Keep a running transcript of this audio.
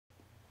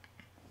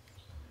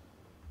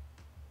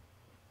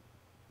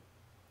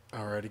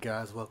Alrighty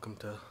guys, welcome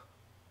to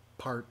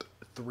part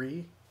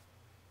 3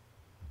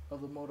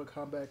 of the Mortal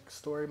Kombat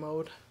story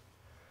mode.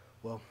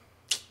 Well,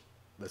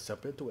 let's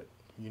jump into it.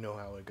 You know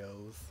how it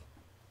goes.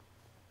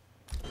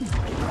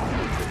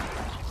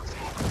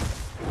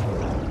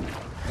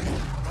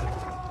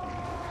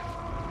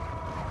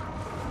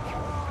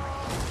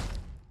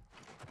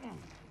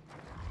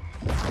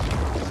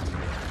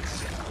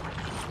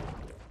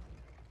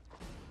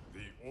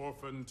 The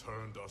orphan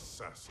turned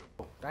assassin.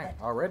 Oh, dang,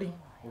 already?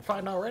 We're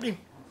fighting already?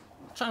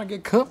 I'm trying to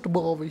get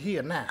comfortable over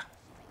here now.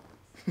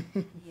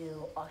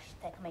 You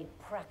Oshtek may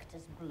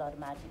practice blood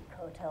magic,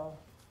 Kotal,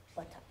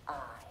 but I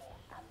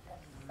am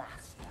the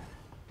master.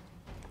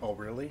 Oh,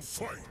 really?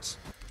 Fight!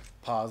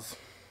 Pause.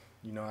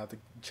 You know how to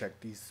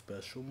check these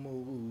special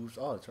moves.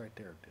 Oh, it's right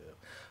there, dude.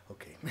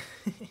 Okay.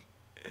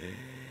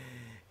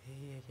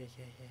 yeah.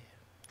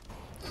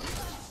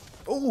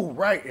 Oh,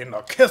 right, in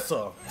the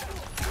kisser.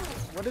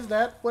 What is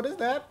that? What is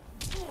that?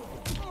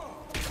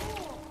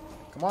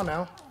 Come on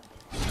now.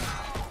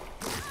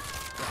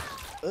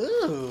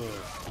 Ooh.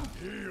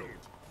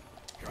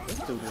 This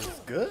dude is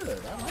good.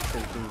 I like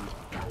this dude.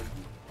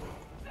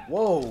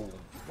 Whoa.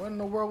 What in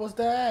the world was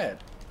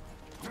that?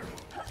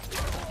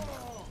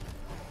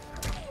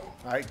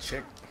 Alright,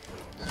 chick.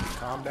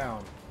 Calm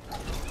down.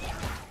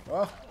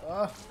 What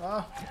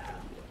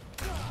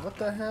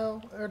the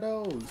hell are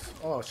those?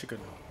 Oh, she could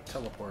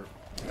teleport.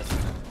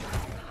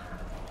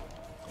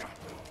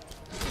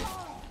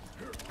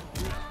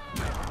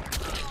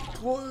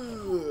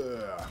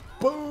 Whoa.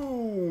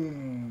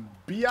 Boom!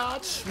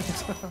 Biatch!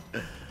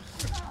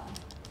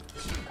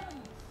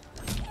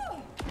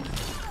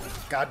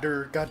 got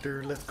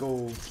her, let's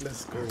go.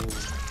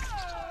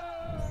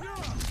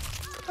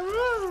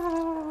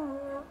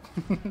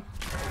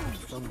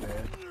 I'm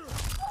dead.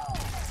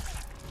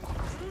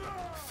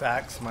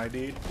 Facts,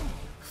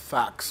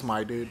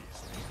 my dude.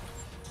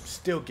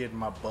 Still getting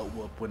my butt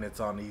whooped when it's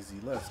on easy.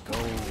 Let's go.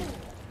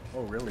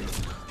 Oh, really?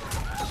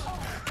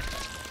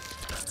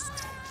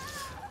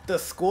 The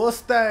school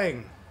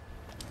thing.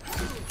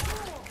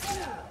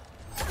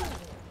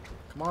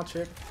 Come on,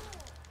 chick.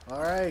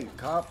 All right,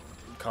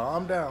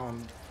 calm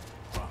down.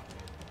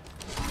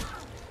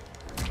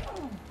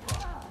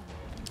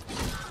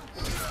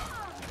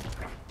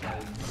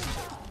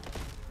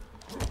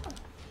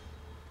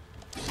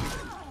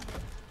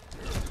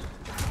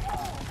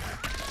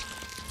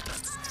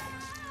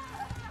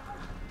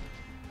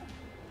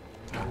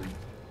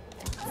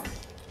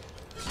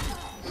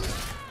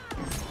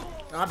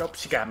 Oh, nope,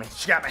 she got me.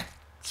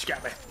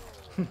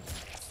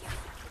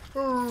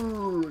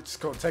 Ooh, just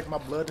gonna take my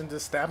blood and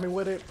just stab me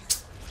with it.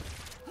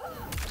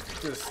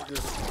 Just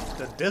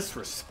the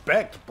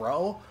disrespect,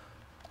 bro.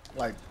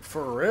 Like,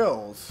 for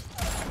reals.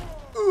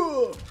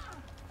 Ugh.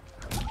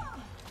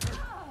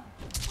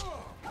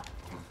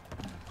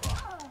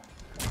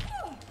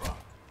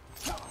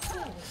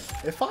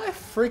 If I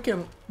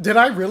freaking... Did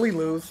I really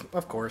lose?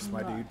 Of course,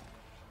 my dude.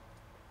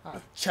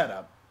 Shut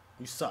up.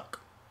 You suck.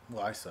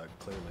 Well, I suck,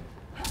 clearly.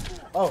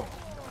 Oh,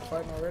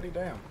 fighting already?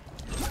 Damn.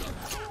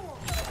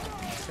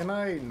 Can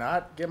I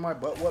not get my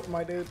butt whooped,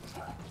 my dude?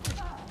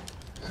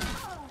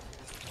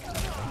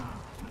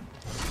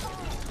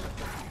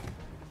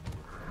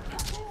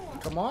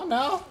 Come on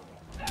now.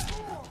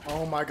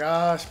 Oh my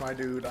gosh, my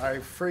dude. I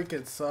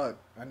freaking suck.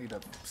 I need to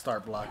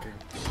start blocking.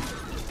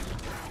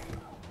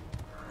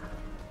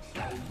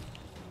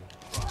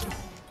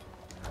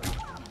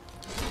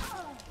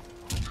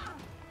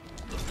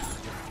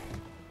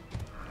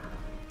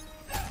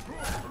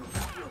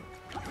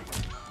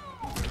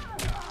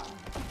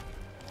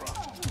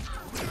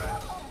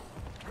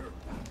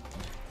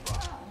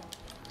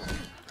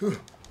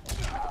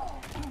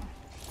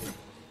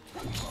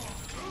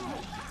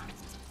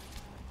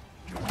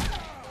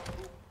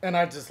 And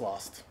I just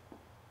lost.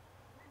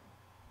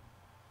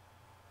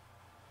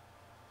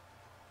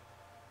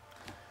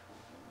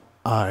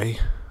 I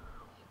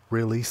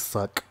really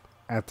suck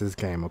at this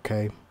game,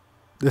 okay?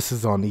 This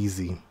is on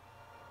easy.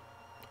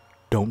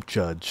 Don't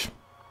judge.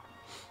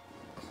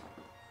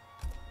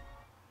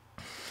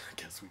 I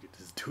guess we could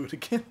just do it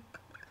again.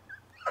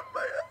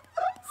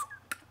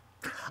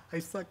 I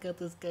suck at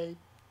this game.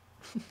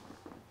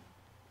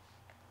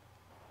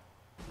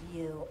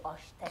 You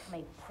Oshtek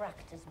may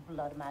practice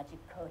blood magic,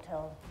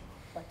 Kotal,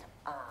 but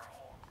I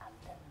am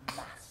the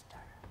master.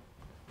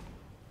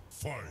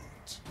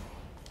 Fight!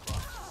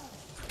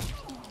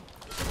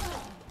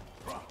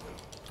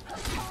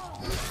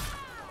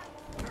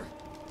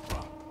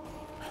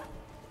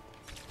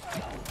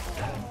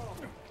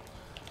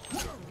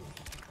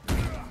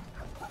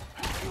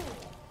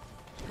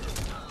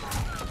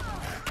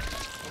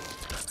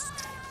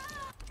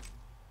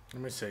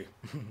 Let me see.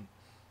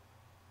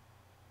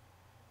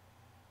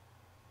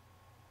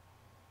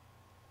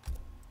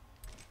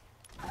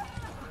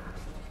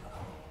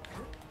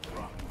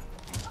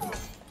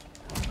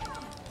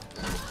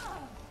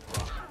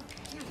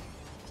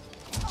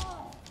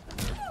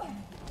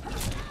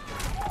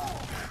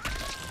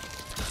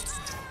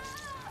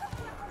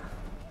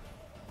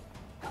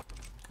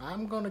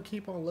 I'm gonna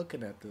keep on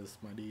looking at this,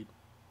 my dude.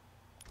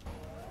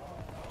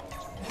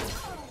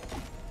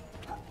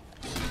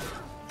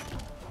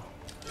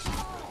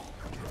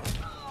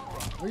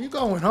 Where you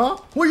going, huh?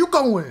 Where you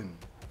going?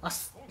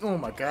 Oh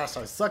my gosh,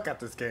 I suck at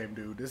this game,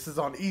 dude. This is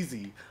on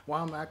easy. Why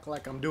I'm acting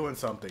like I'm doing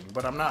something,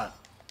 but I'm not.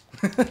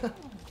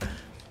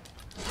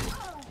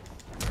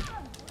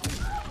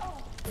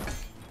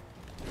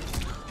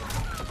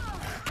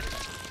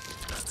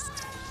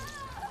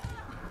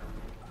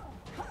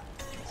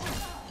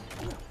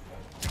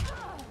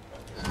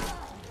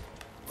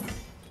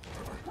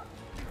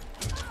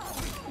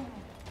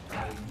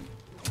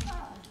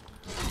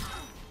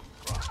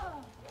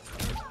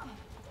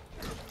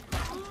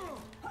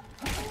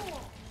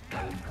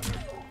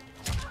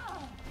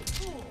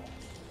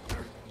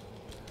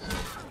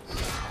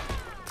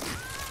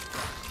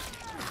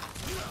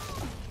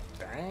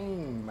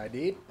 Dang, my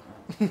dude.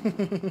 I will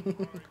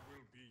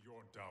be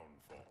your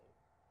downfall.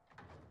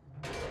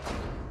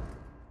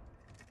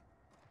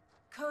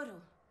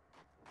 Kodo.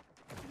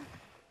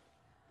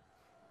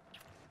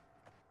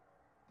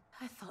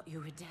 I thought you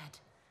were dead.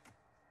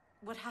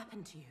 What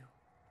happened to you?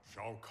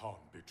 Shao Kahn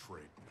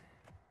betrayed me,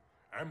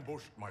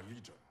 ambushed my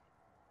legion.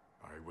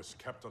 I was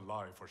kept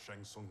alive for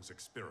Shang Tsung's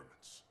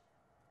experiments.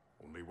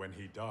 Only when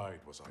he died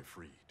was I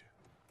freed.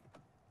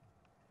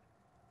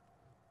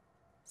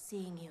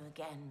 Seeing you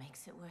again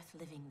makes it worth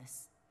living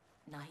this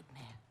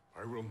nightmare.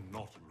 I will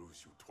not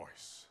lose you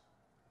twice.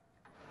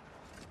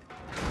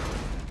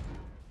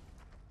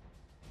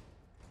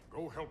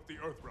 Go help the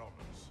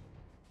Earthrealmers.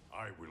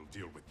 I will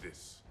deal with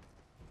this.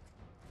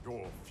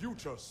 Your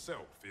future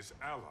self is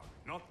ally,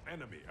 not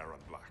enemy, Aaron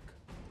Black.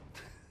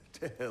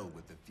 To hell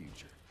with the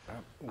future.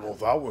 Well,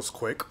 that was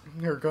quick.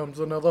 Here comes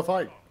another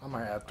fight. I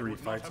might add 3 would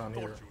not fights have on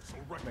thought here. you so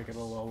reckless. Make it a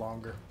little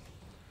longer.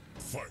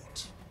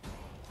 Fight.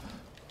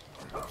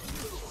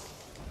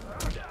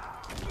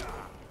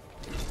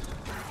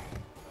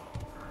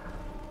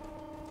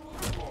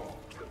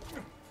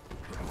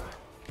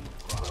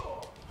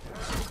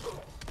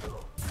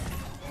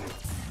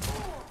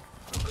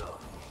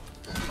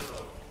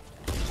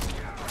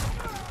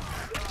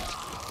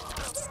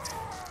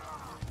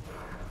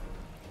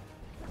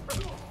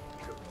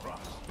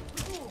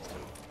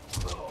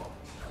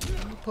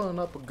 I'm pulling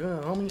up a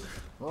gun, homie.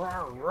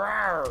 Rawr,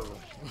 rawr.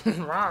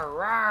 Rawr,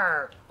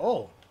 rawr.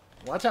 Oh,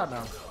 watch out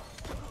now.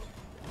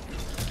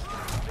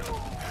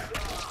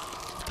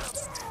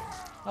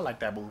 I like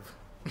that move.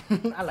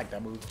 I like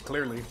that move.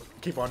 Clearly.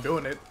 Keep on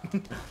doing it.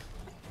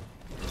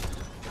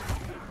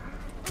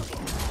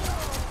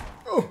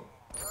 Oh.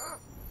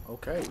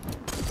 Okay.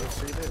 Let's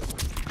see this.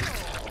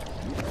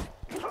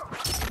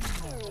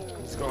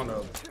 He's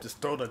gonna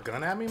just throw the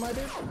gun at me, my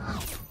dude?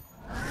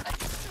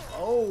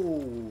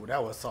 Oh,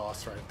 that was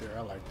sauce right there.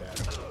 I like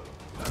that.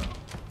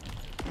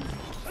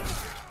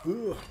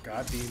 Ooh,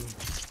 God damn.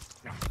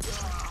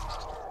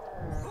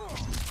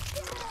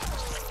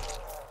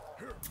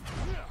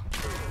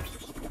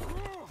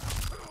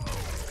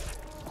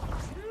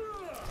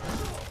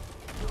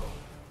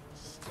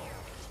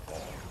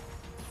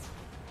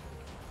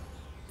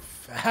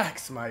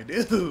 Facts, my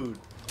dude.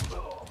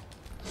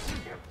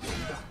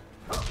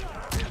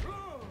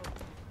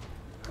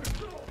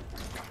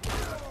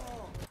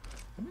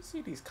 Let me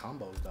see these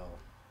combos though.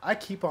 I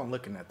keep on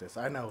looking at this.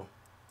 I know.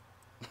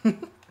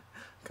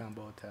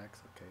 Combo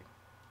attacks. Okay.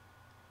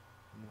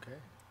 Okay.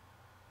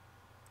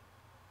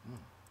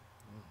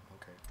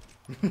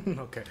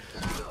 Okay.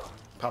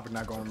 Probably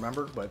not gonna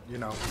remember, but you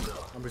know,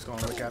 I'm just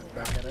gonna look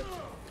back at it.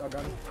 Oh,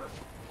 got it.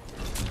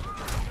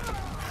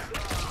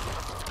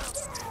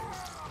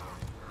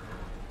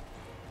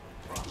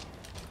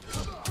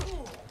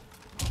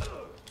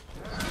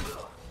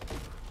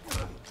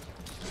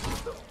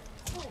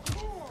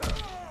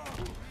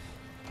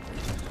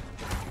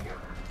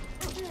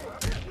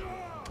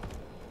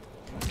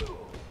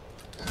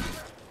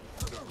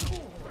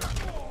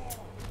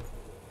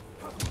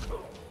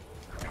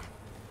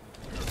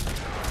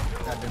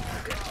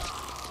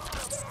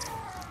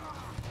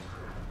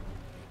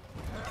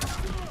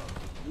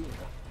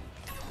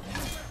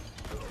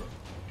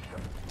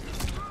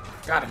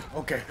 Got him.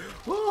 Okay.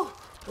 Oh,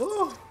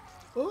 oh,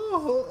 oh,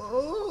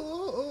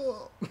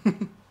 oh, oh.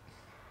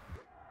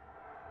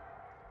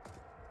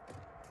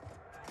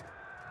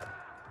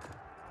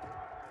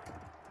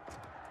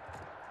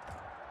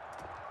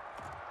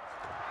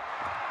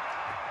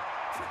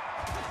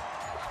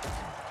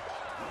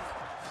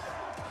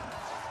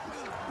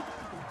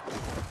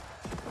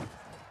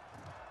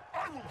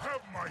 I will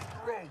have my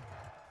throne!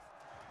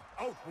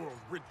 Outworld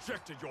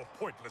rejected your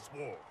pointless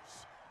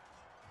wars.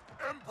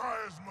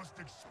 Empires must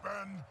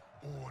expand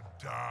or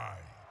die.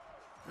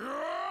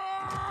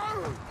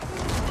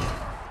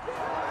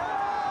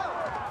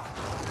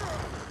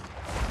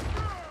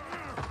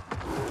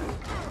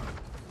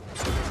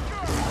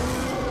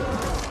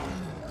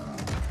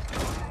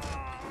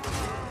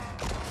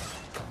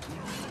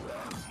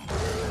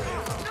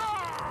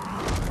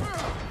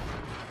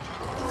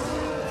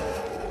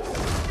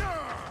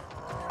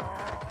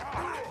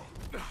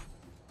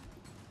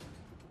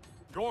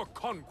 Your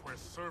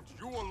conquest served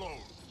you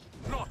alone,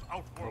 not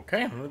Outworld.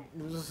 Okay,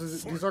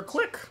 these are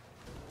quick.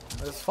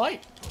 Let's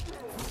fight.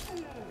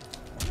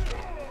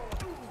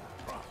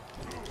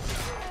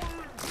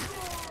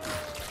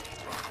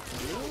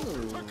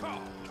 I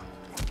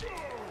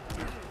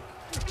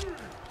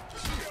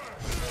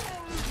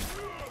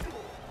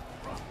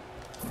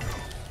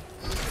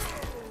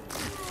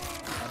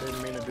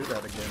didn't mean to do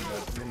that again,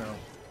 but you know.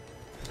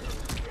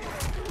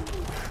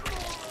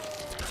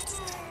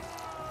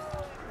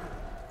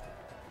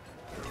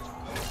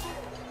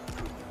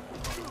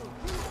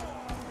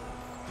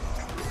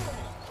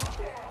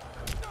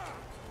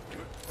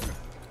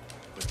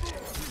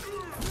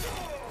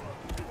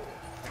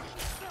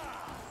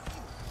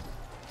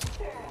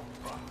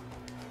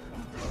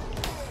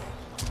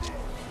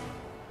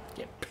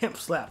 Get pimp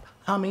slap,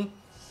 homie.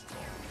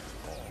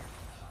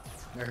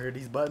 Y'all hear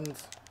these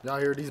buttons? Y'all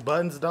hear these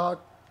buttons, dog?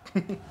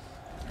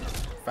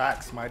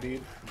 Facts, my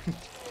dude.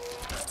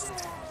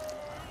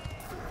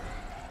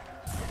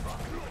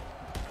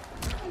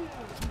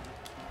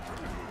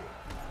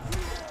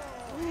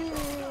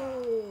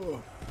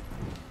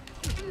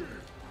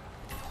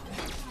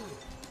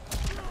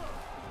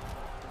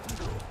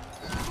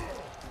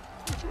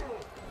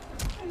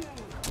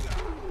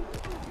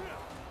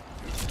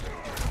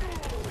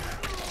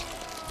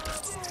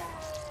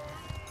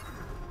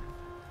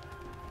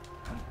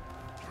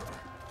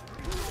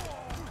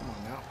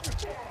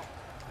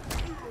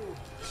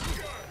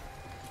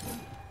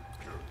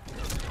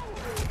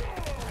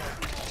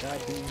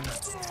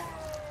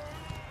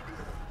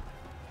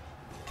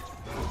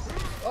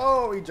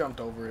 Oh, he jumped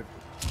over it.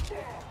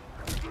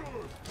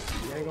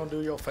 You ain't gonna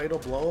do your fatal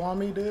blow on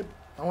me, dude?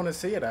 I want to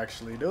see it,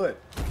 actually. Do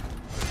it.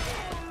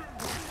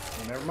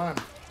 Oh, never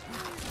mind.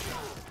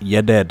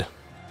 You're dead.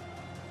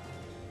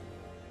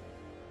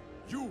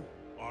 You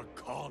are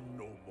Khan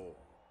no more.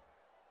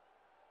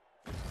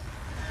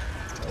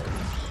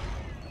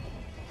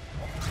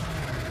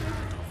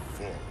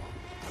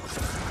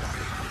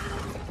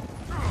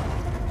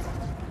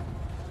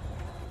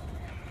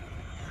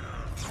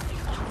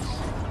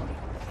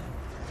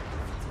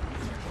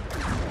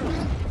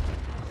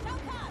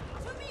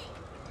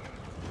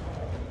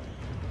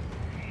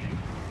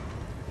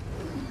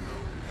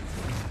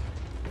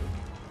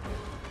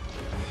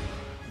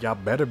 Y'all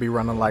better be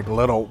running like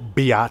little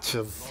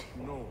biatches.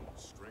 No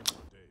stranger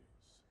days.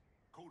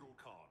 Kotal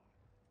Khan,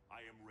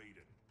 I am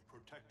Raiden,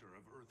 protector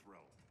of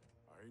Earthrealm.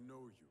 I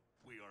know you.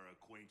 We are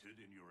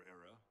acquainted in your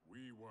era.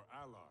 We were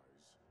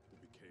allies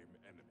who became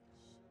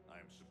enemies.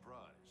 I am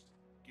surprised,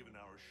 given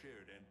our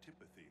shared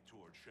antipathy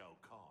toward Shao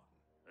Kahn.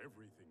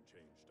 Everything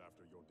changed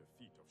after your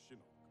defeat of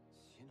Shinnok.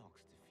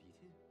 Shinnok's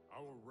defeated?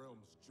 Our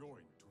realms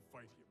joined to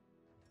fight him.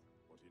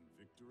 But in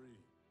victory,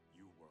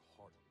 you were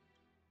hardened.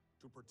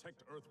 To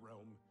protect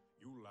Earthrealm,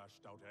 you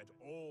lashed out at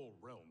all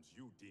realms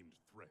you deemed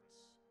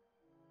threats.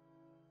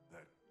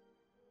 That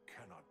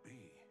cannot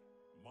be.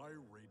 My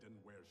Raiden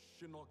wears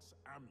Shinnok's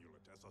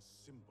amulet as a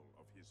symbol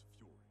of his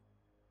fury.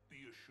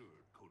 Be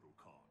assured, Kotal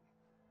Khan,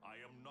 I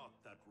am not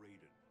that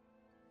Raiden.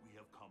 We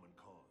have common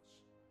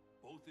cause,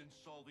 both in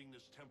solving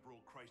this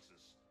temporal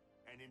crisis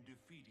and in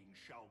defeating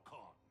Shao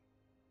Kahn.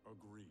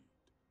 Agreed.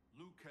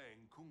 Liu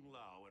Kang, Kung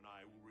Lao, and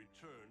I will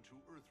return to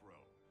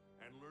Earthrealm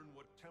and learn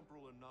what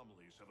temporal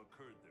anomalies have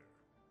occurred there.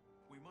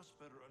 We must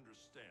better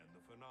understand the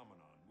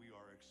phenomenon we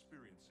are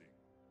experiencing.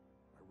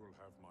 I will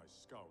have my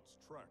scouts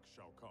track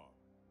Shao Kahn.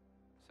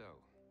 So,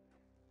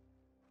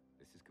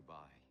 this is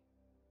goodbye.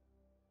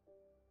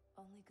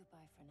 Only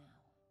goodbye for now.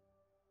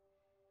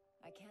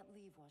 I can't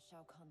leave while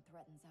Shao Kahn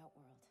threatens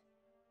Outworld.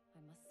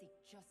 I must seek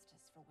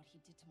justice for what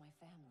he did to my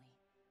family,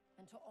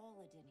 and to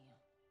all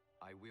Edinia.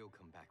 I will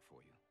come back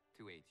for you,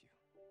 to aid you,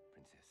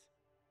 Princess.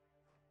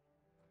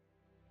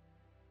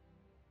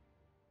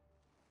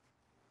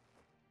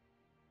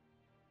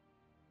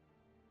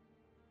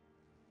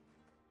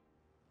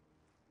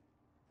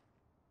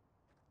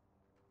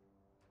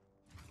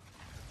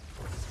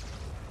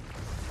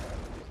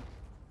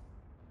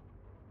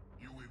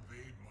 You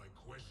evade my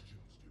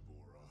questions,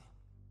 Deborah.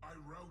 I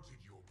routed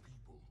your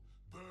people,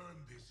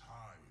 burned this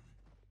hive,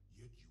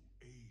 yet you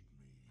aid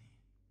me.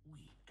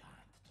 We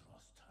can't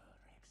trust her,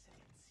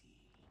 Excellency.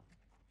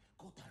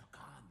 Kotal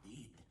Khan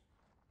did,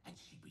 and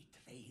she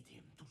betrayed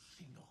him to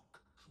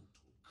Shinnok.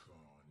 Kotal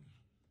Khan.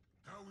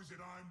 How is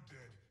it I'm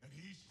dead and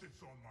he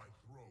sits on my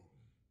throne?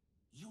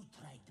 You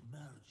tried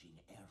merging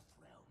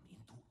Earthrealm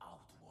into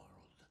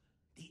Outworld.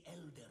 The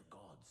Elder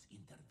Gods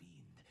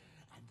intervened,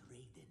 and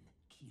Raiden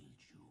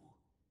killed you.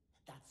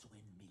 That's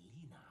when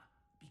Melina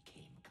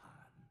became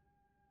Khan.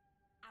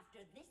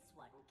 After this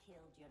one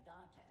killed your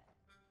daughter,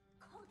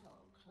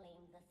 Kotal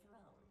claimed the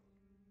throne.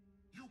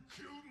 You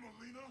killed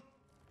Melina?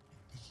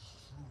 If this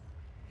is true,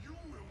 you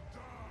will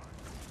die!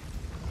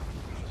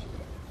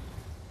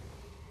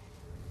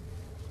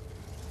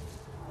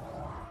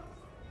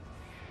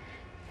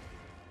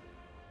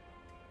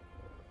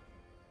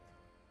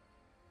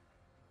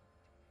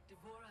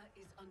 Deborah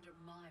is under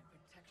my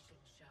protection,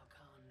 Shao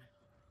Kahn.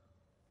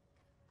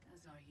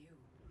 As are you.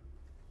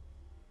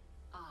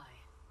 I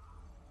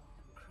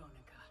am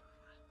Kronika.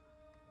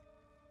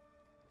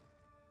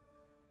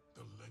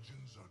 The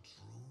legends are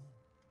true?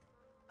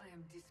 I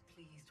am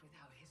displeased with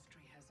how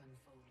history has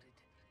unfolded.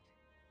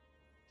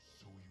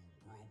 So you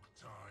broke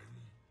time?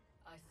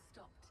 I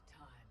stopped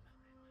time.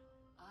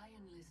 I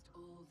enlist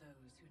all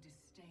those who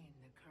disdain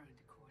the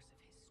current course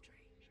of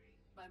history.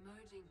 By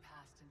merging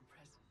past and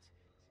present,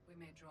 we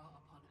may draw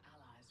upon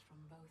allies from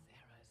both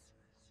eras.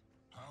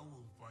 How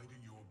will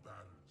fighting your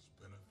battles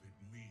benefit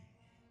me?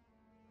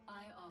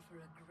 I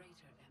offer a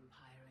greater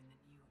empire in the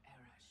new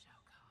era, Shao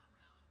Kahn.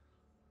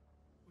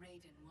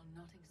 Raiden will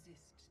not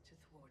exist to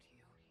thwart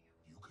you.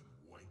 You can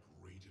wipe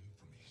Raiden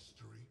from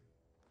history?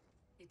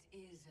 It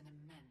is an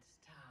immense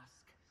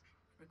task,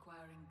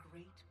 requiring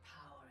great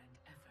power and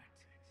effort.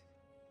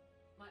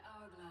 My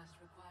hourglass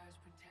requires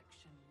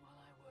protection while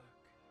I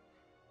work.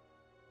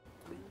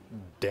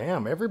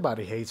 Damn,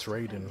 everybody hates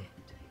Raiden.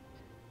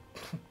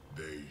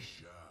 They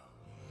shall.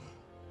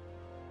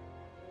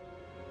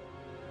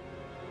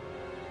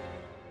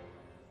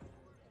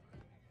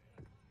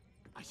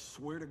 I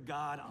swear to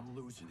God, I'm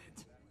losing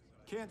it.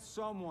 Can't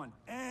someone,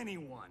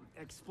 anyone,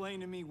 explain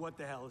to me what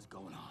the hell is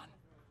going on?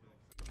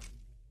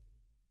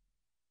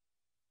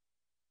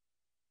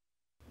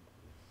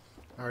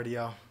 Alrighty,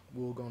 y'all.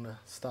 We're gonna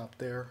stop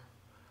there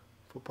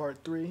for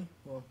part 3.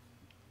 Well,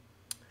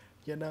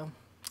 you know,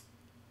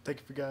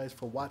 thank you guys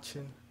for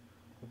watching.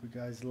 Hope you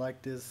guys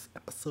like this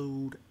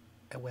episode,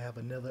 and we'll have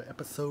another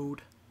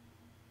episode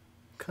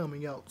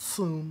coming out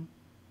soon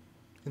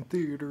in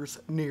theaters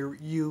near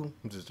you.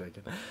 I'm just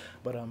joking,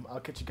 but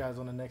I'll catch you guys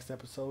on the next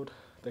episode.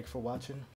 Thanks for watching.